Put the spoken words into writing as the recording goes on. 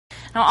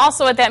Now,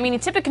 also at that meeting,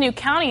 Tippecanoe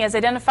County has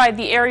identified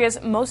the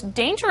area's most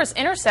dangerous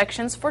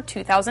intersections for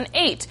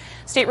 2008.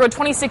 State Road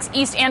 26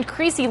 East and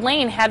Creasy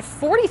Lane had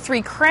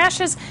 43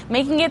 crashes,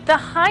 making it the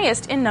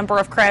highest in number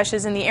of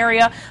crashes in the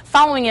area.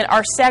 Following it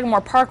are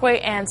Sagamore Parkway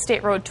and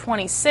State Road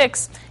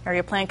 26.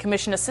 Area Plan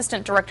Commission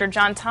Assistant Director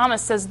John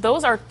Thomas says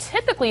those are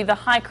typically the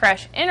high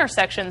crash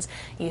intersections.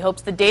 He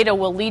hopes the data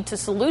will lead to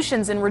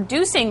solutions in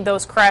reducing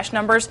those crash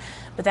numbers,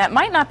 but that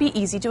might not be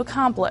easy to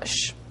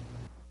accomplish.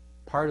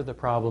 Part of the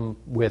problem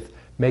with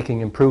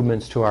making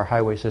improvements to our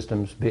highway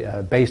systems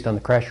based on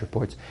the crash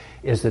reports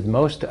is that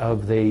most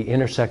of the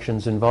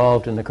intersections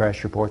involved in the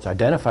crash reports,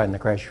 identified in the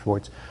crash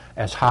reports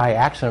as high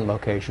accident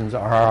locations,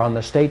 are on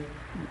the state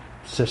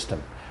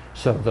system.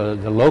 So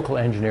the local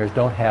engineers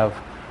don't have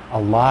a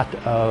lot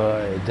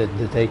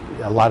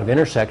of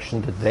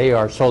intersections that they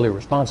are solely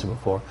responsible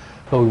for.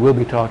 But we will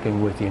be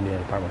talking with the Indiana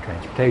Department of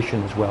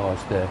Transportation as well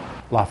as the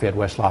Lafayette,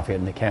 West Lafayette,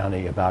 and the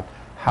county about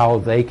how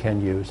they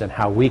can use and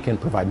how we can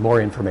provide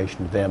more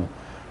information to them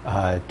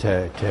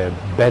to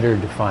better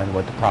define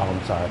what the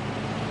problems are.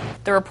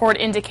 The report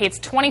indicates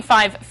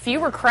 25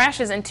 fewer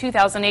crashes in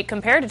 2008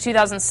 compared to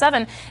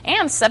 2007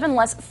 and 7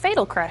 less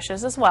fatal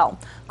crashes as well.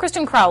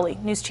 Kristen Crowley,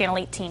 News Channel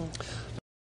 18.